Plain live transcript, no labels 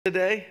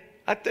today?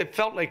 It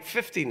felt like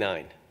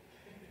 59.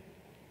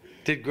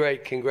 Did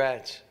great.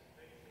 Congrats.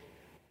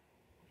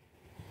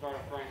 Start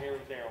up front here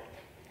with Daryl.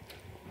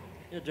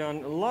 Yeah,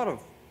 John, a lot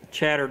of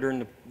chatter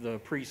during the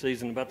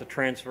preseason about the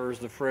transfers,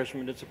 the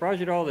freshmen. Did it surprise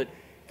you at all that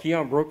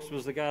Keon Brooks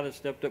was the guy that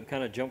stepped up,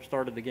 kind of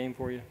jump-started the game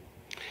for you?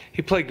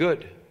 He played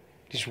good.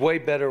 He's way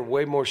better,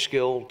 way more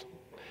skilled.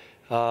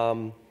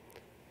 You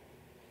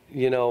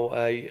know,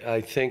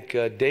 I think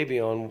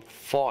Davion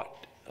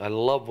fought. I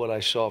love what I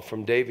saw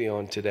from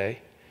Davion today.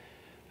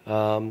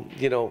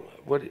 You know,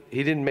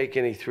 he didn't make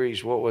any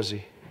threes. What was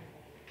he?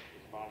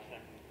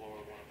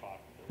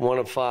 1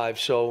 of 5.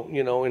 So,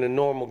 you know, in a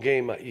normal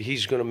game,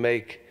 he's going to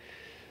make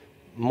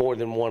more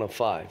than 1 of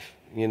 5,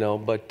 you know.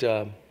 But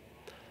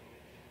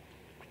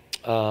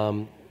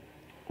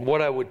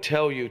what I would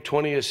tell you,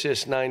 20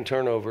 assists, 9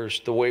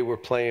 turnovers, the way we're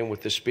playing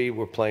with the speed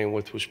we're playing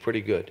with was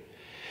pretty good.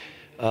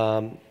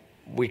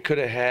 We could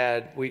have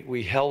had,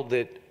 we held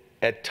it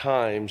at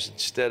times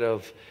instead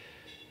of,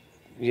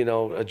 you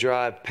know, a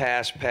drive,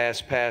 pass,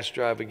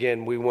 drive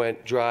again. We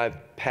went drive,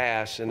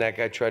 pass, and that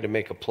guy tried to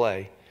make a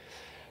play.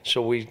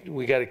 So we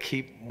got to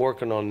keep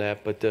working on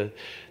that. But the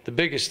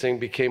biggest thing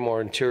became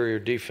our interior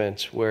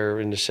defense, where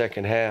in the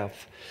second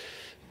half,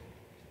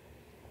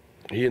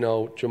 you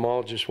know,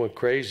 Jamal just went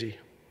crazy.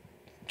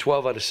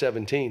 12 out of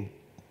 17.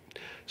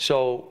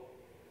 So,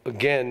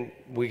 again,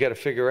 we got to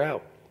figure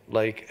out.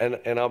 Like,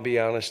 and I'll be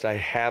honest, I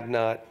have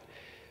not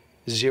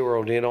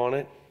zeroed in on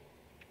it.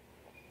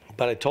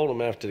 But I told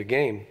him after the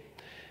game,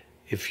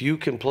 if you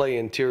can play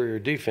interior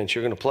defense,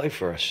 you're going to play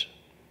for us.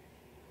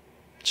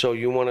 So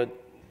you want to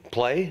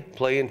play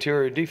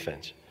interior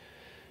defense.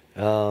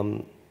 You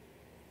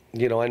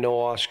know, I know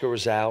Oscar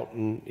was out,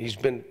 and he's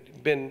been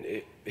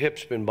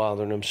hip's been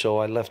bothering him, so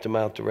I left him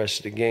out the rest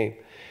of the game.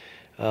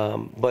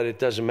 But it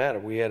doesn't matter.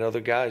 We had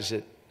other guys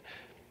that,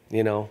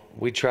 you know,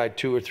 we tried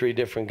 2 or 3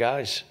 different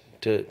guys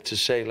to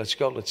say, let's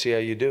go, let's see how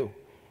you do.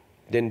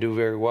 Didn't do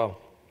very well.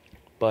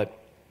 But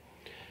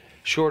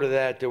short of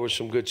that, there was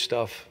some good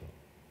stuff.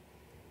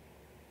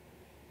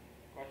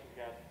 Questions,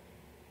 guys?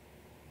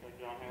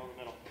 John, handle the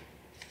middle.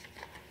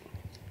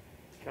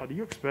 Cal, do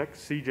you expect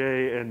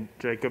CJ and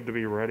Jacob to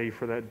be ready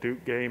for that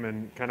Duke game,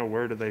 and kind of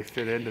where do they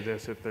fit into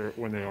this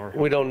when they are?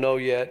 We don't know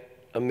yet.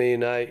 I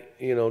mean,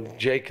 you know,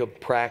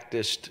 Jacob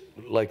practiced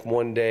like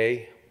one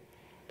day,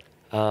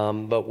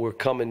 but we're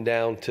coming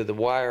down to the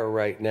wire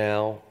right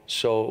now,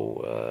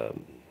 so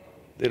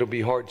it'll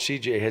be hard.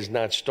 CJ has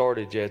not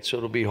started yet, so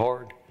it'll be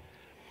hard.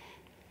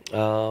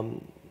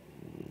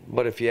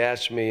 But if you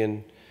ask me,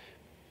 and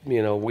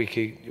you know, we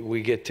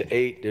get to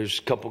 8, there's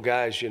a couple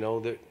guys, you know,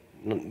 that,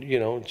 you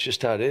know, it's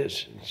just how it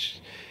is.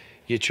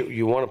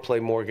 You want to play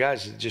more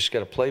guys, you just got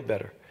to play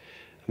better.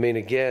 I mean,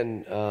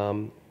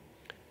 again,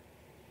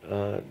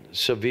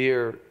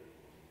 Severe,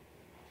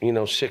 you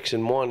know,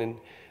 6-1, and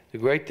the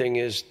great thing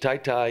is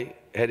Ty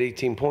had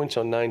 18 points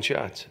on 9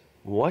 shots.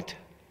 What?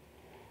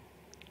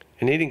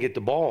 And he didn't get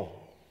the ball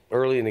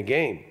early in the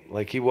game.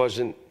 Like, he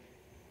wasn't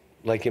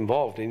like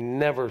involved. He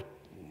never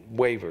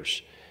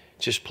wavers,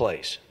 just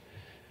plays,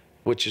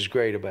 which is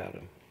great about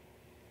him.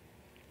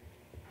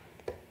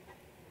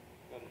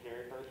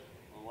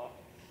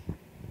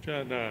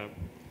 John,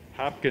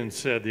 Hopkins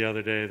said the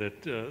other day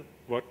that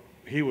what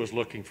he was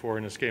looking for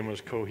in this game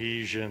was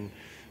cohesion,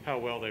 how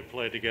well they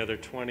played together,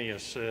 20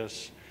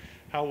 assists.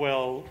 How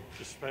well,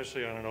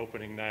 especially on an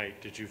opening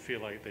night, did you feel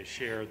like they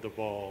shared the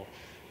ball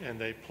and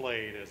they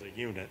played as a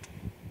unit?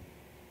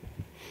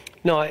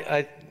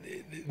 No,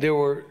 there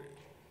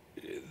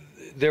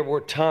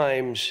were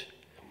times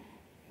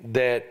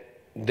that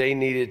they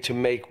needed to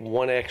make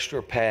one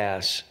extra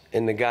pass,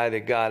 and the guy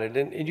that got it,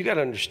 and you got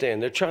to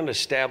understand, they're trying to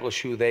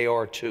establish who they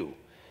are too.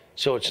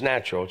 So it's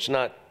natural. It's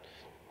not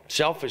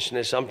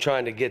selfishness. I'm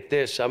trying to get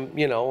this.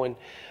 You know,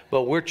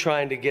 but we're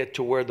trying to get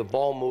to where the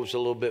ball moves a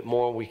little bit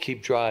more, and we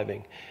keep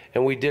driving.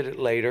 And we did it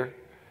later.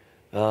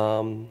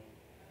 Yeah,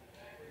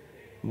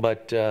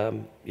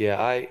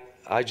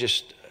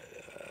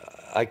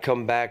 I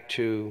come back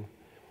to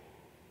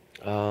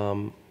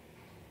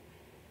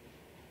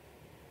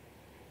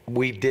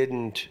we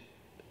didn't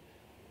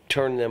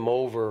turn them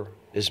over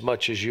as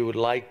much as you would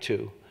like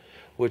to,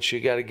 which you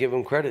got to give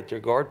them credit. Their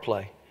guard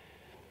play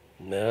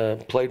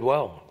played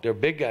well. Their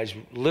big guys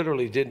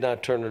literally did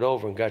not turn it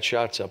over and got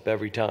shots up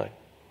every time.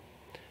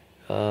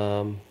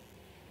 You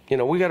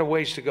know, we got a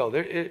ways to go.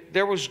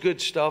 There was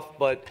good stuff,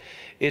 but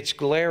it's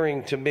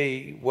glaring to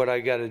me what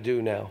I got to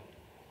do now.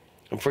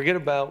 And forget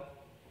about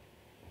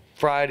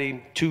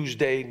Friday,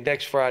 Tuesday,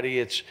 next Friday.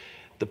 It's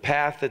the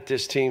path that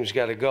this team's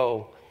got to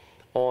go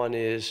on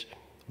is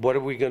what are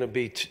we going to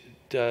be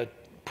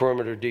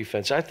perimeter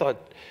defense. I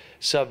thought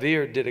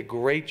Xavier did a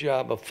great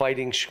job of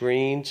fighting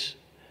screens.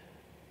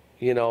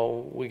 You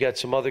know, we got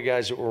some other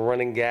guys that were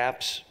running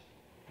gaps.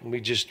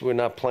 We're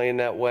not playing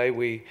that way.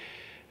 We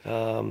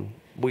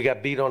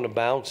got beat on the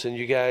bounce, and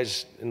you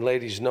guys and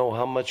ladies know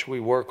how much we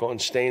work on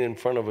staying in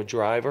front of a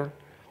driver.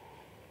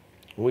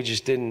 We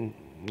just didn't,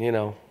 you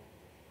know,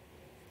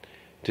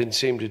 didn't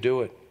seem to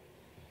do it.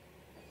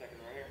 Second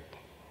right here.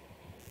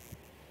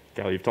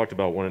 Cal, you've talked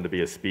about wanting to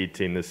be a speed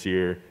team this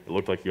year. It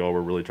looked like you all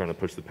were really trying to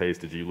push the pace.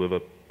 Did you live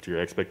up to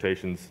your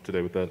expectations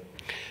today with that?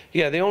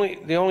 Yeah, the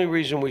only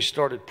reason we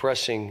started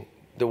pressing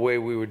the way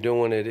we were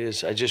doing it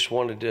is I just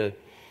wanted to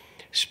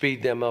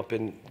speed them up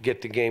and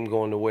get the game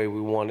going the way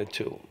we wanted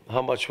to.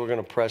 How much we're going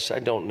to press, I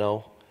don't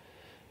know.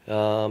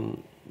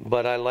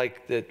 But I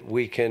like that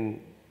we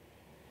can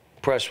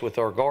press with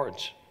our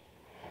guards.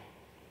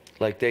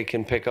 Like they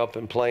can pick up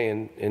and play,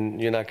 and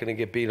you're not going to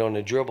get beat on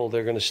the dribble.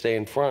 They're going to stay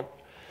in front.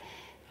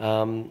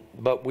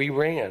 But we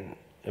ran.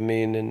 I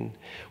mean, and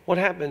what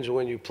happens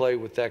when you play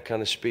with that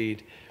kind of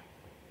speed?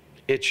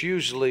 It's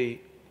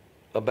usually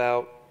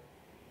about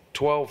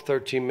 12,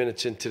 13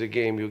 minutes into the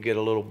game, you'll get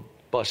a little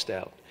bust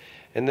out.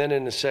 And then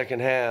in the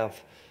second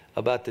half,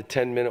 about the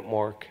 10-minute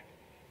mark,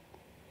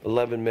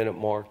 11-minute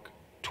mark,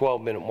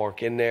 12-minute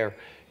mark in there,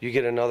 you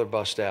get another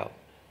bust out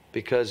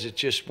because it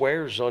just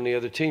wears on the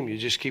other team. You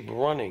just keep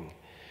running.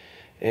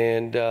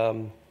 And,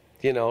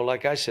 you know,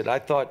 like I said, I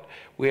thought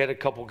we had a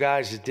couple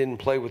guys that didn't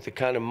play with the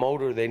kind of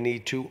motor they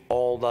need to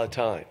all the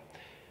time.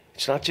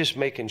 It's not just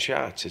making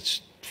shots.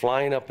 It's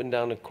flying up and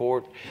down the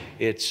court.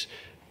 It's,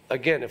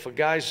 again, if a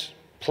guy's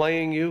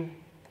playing you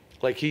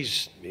like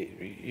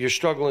you're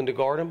struggling to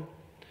guard him,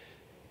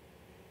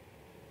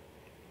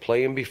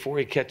 play him before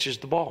he catches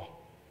the ball.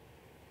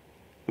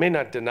 May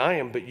not deny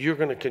him, but you're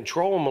going to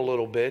control him a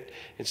little bit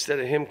instead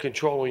of him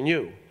controlling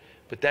you.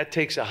 But that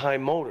takes a high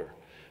motor.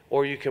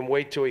 Or you can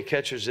wait till he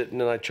catches it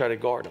and then I try to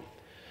guard him.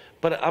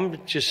 But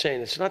I'm just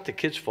saying, it's not the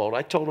kid's fault.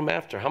 I told him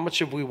after, how much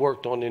have we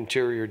worked on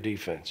interior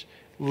defense?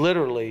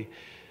 Literally,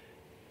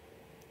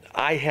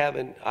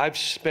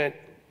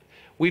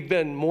 we've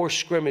been more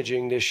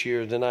scrimmaging this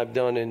year than I've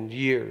done in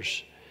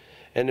years.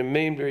 And the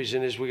main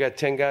reason is we got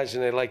 10 guys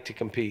and they like to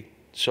compete.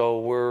 So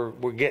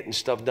we're getting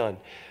stuff done.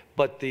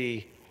 But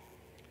the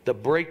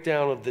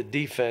breakdown of the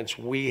defense,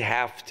 we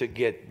have to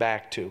get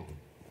back to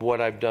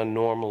what I've done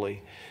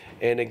normally.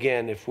 And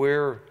again, if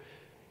we're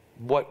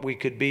what we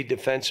could be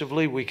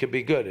defensively, we could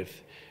be good.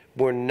 If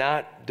we're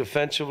not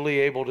defensively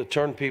able to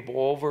turn people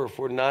over, if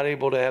we're not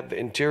able to have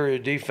interior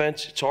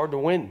defense, it's hard to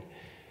win.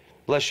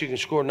 Unless you can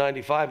score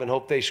 95 and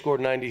hope they score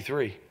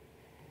 93. Go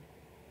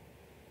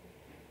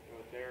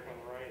with Derek on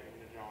the right and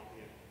then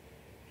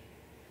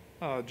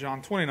John.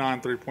 John, 29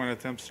 three-point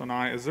attempts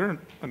tonight. Is there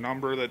a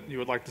number that you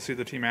would like to see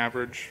the team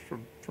average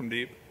from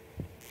deep?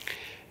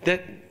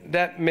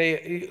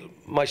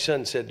 My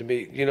son said to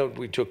me, you know,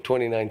 we took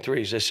 29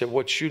 threes. I said,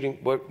 what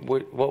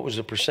was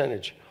the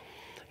percentage?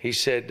 He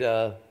said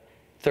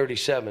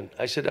 37.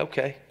 I said,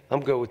 okay,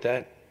 I'm good with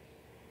that.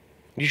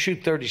 You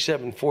shoot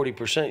 37,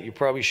 40%, you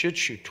probably should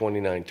shoot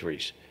 29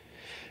 threes.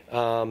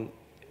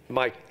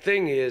 My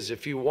thing is,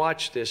 if you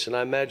watch this, and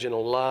I imagine a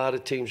lot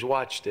of teams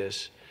watch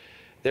this,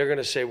 they're going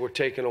to say we're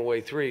taking away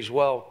threes.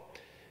 Well,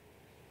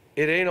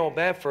 it ain't all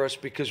bad for us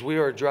because we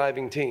are a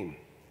driving team.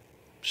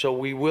 So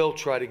we will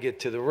try to get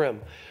to the rim.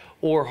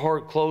 Or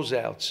hard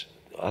closeouts.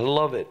 I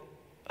love it,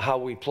 how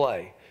we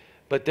play.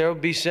 But they'll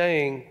be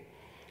saying,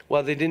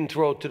 well, they didn't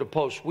throw it to the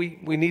post. We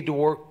need to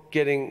work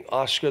getting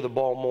Oscar the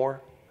ball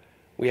more.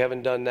 We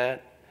haven't done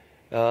that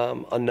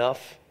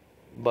enough.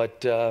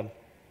 But let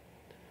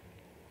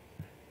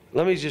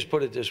me just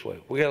put it this way.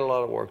 We got a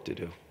lot of work to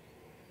do.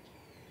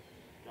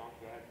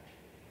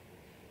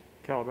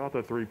 Cal, about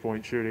the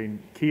three-point shooting,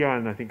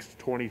 Keon, I think, is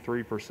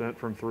 23%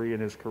 from three in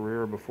his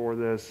career. Before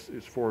this,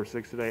 is 4 or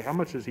 6 today. How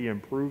much has he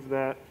improved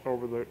that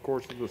over the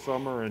course of the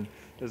summer, and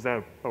is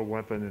that a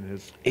weapon in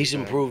his He's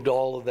bag? improved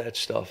all of that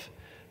stuff.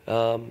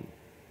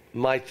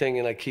 My thing,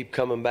 and I keep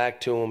coming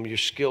back to him, your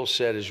skill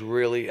set is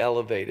really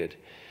elevated.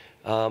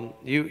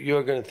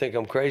 You're going to think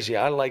I'm crazy.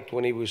 I liked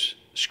when he was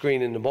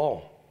screening the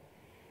ball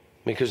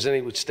because then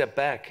he would step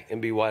back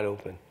and be wide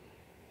open.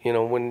 You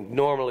know, when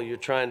normally you're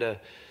trying to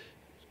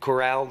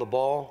corral the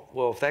ball,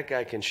 well, if that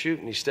guy can shoot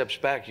and he steps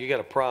back, you got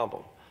a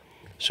problem.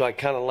 So I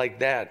kind of like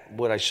that,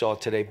 what I saw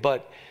today.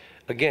 But,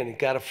 again, he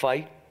got to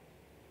fight,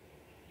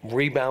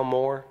 rebound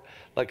more.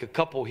 Like a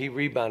couple he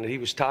rebounded, he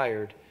was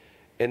tired,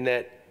 and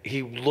that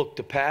he looked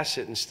to pass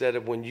it instead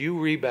of when you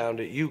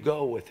rebound it, you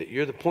go with it.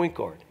 You're the point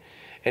guard.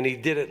 And he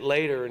did it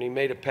later, and he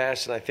made a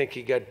pass, and I think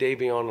he got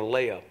Davion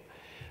a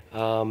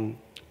layup.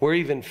 We're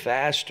even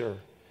faster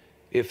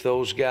if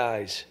those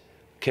guys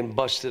can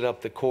bust it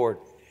up the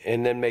court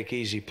and then make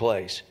easy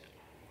plays.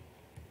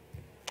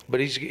 But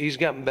he's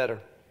gotten better.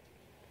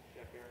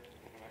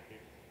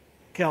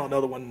 Cal,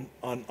 another one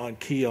on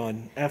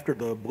Keon. After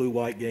the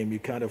blue-white game, you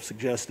kind of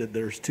suggested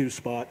there's 2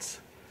 spots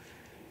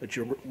that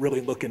you're really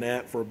looking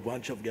at for a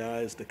bunch of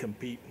guys to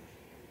compete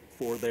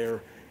for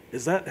there.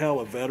 Is that how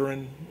a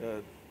veteran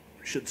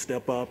should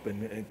step up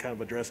and kind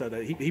of address that?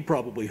 He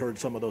probably heard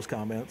some of those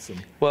comments.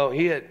 Well,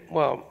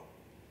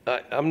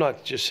 I'm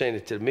not just saying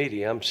it to the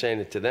media. I'm saying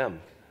it to them.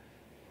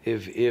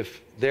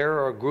 If there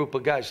are a group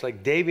of guys,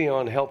 like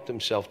Davion helped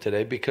himself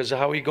today because of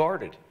how he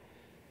guarded.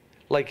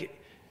 Like,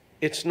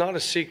 it's not a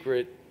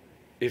secret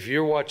if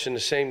you're watching the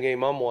same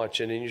game I'm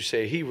watching and you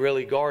say he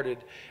really guarded,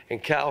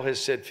 and Cal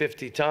has said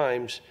 50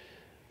 times,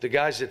 the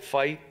guys that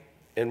fight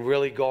and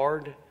really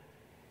guard,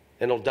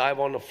 and he'll dive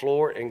on the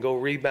floor and go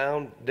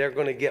rebound, they're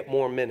going to get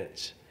more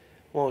minutes.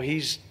 Well,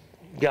 he's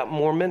got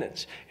more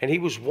minutes. And he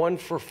was 1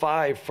 for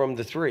 5 from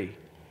the three.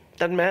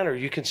 Doesn't matter.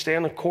 You can stay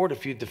on the court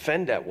if you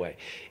defend that way.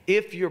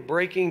 If you're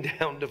breaking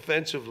down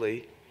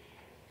defensively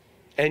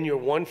and you're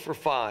 1 for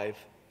 5,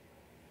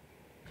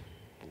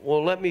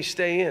 well, let me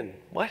stay in.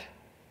 What?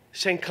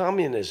 This ain't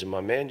communism,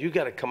 my man. You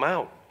got to come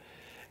out.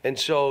 And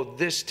so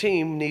this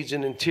team needs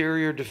an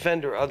interior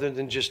defender other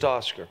than just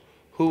Oscar.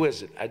 Who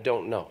is it? I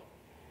don't know.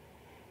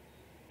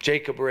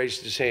 Jacob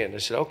raised his hand. I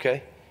said,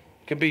 okay,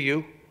 could be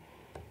you.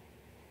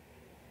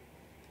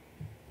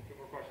 Two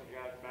more questions,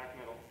 guys. Back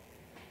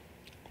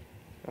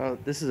middle.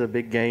 This is a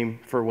big game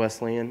for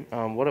Wesleyan.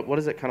 What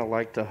is it kind of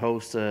like to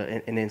host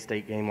an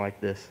in-state game like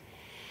this?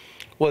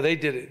 Well, they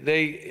did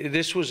it.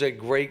 This was a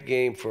great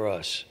game for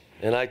us.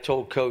 And I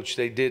told Coach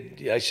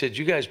I said,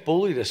 you guys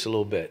bullied us a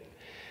little bit.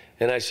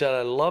 And I said,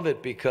 I love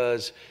it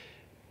because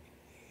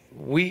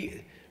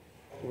we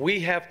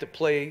have to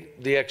play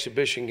the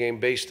exhibition game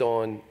based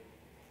on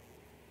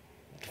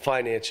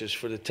finances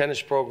for the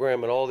tennis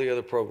program and all the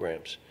other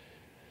programs.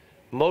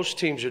 Most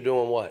teams are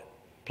doing what?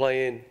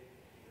 Playing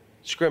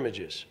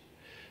scrimmages.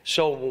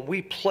 So when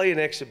we play an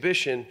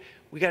exhibition,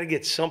 we got to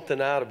get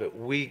something out of it.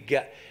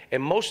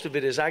 And most of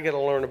it is I got to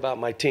learn about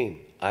my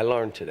team. I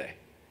learned today.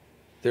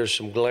 There's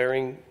some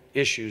glaring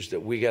issues that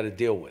we got to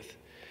deal with.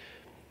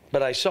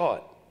 But I saw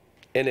it.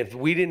 And if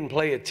we didn't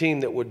play a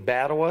team that would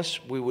battle us,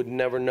 we would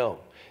never know.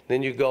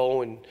 Then you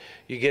go and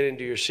you get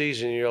into your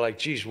season and you're like,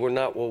 geez, we're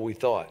not what we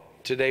thought.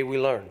 Today we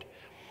learned.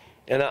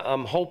 And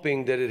I'm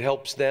hoping that it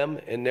helps them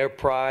and their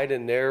pride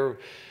and their,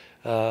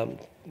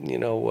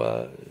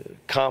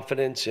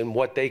 confidence in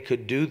what they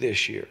could do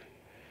this year.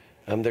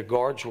 Their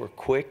guards were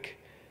quick.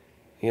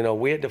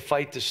 We had to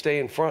fight to stay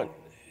in front.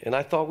 And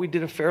I thought we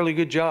did a fairly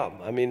good job.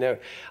 I mean,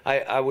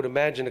 I would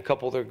imagine a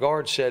couple of their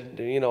guards said,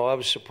 I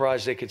was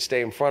surprised they could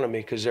stay in front of me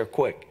because they're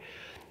quick.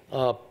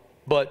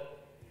 But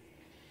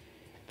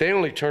they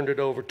only turned it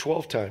over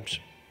 12 times.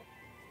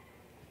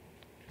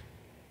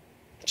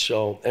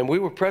 So, and we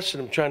were pressing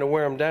them, trying to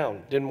wear them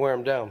down. Didn't wear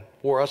them down.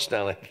 Wore us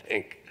down, I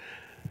think.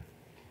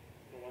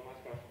 One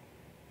last question.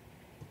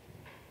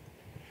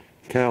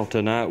 Cal,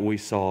 tonight we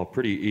saw a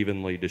pretty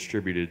evenly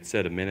distributed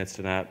set of minutes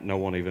tonight. No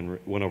one even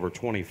went over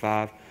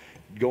 25.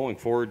 Going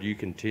forward, do you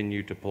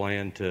continue to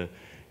plan to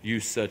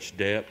use such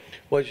depth?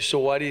 Well, so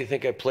why do you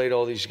think I played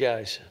all these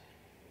guys?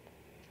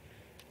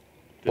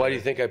 Why do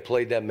you think I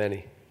played that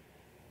many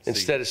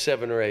instead of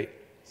 7 or 8?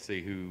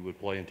 See who would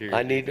play interior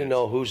I need to defense.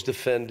 know who's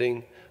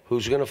defending,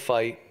 who's going to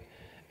fight,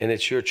 and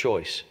it's your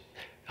choice.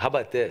 How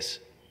about this?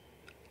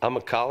 I'm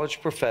a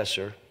college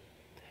professor,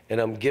 and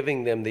I'm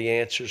giving them the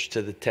answers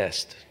to the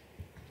test.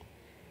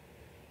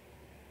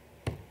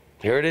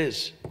 Here it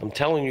is. I'm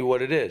telling you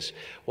what it is.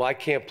 Well, I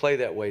can't play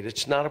that way.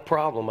 It's not a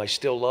problem. I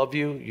still love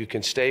you. You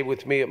can stay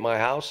with me at my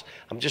house.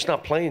 I'm just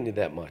not playing you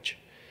that much.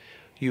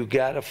 You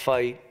got to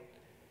fight.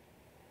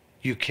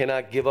 You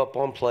cannot give up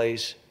on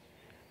plays.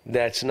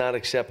 That's not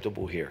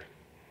acceptable here.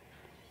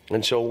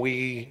 And so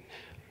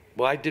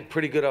I did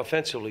pretty good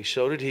offensively.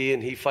 So did he,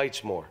 and he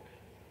fights more.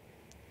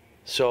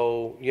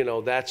 So,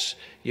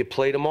 you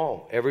played them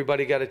all.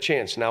 Everybody got a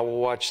chance. Now we'll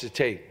watch the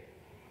tape.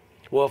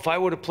 Well, if I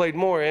would have played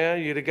more,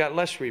 you'd have got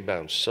less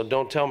rebounds. So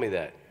don't tell me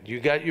that.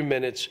 You got your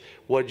minutes.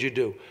 What'd you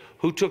do?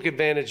 Who took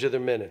advantage of their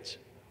minutes?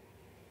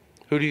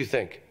 Who do you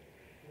think?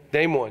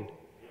 Name one.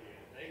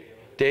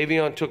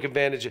 Davion took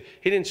advantage of.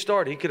 He didn't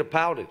start. He could have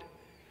pouted.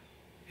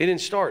 He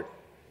didn't start.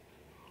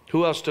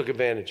 Who else took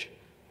advantage?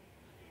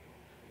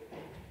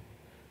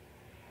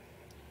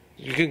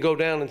 You can go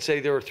down and say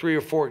there are 3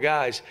 or 4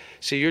 guys.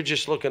 See, you're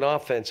just looking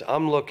offense.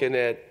 I'm looking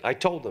at, I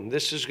told them,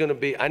 this is going to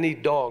be, I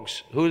need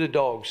dogs. Who are the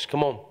dogs?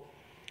 Come on.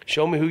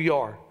 Show me who you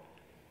are.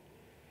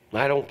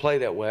 I don't play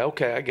that way.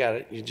 Okay, I got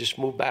it. You just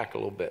move back a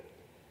little bit.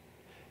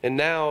 And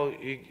now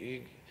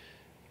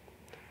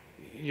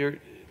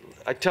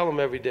I tell them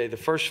every day, the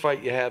first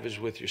fight you have is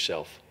with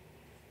yourself.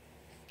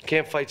 You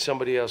can't fight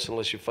somebody else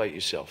unless you fight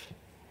yourself.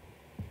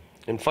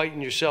 And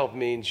fighting yourself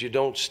means you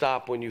don't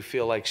stop when you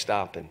feel like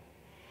stopping.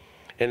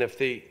 And if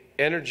the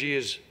energy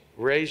is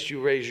raised,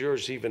 you raise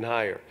yours even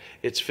higher.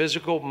 It's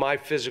physical. My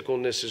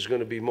physicalness is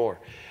going to be more.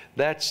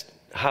 That's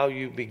how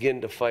you begin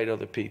to fight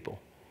other people.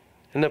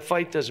 And the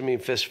fight doesn't mean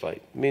fist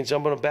fight. It means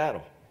I'm going to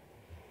battle.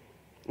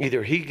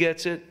 Either he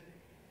gets it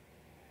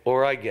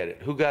or I get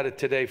it. Who got it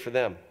today for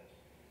them?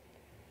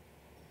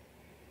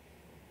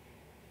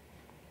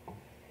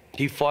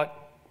 He fought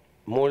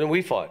more than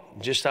we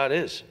fought. Just how it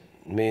is.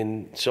 I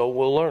mean, so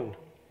we'll learn.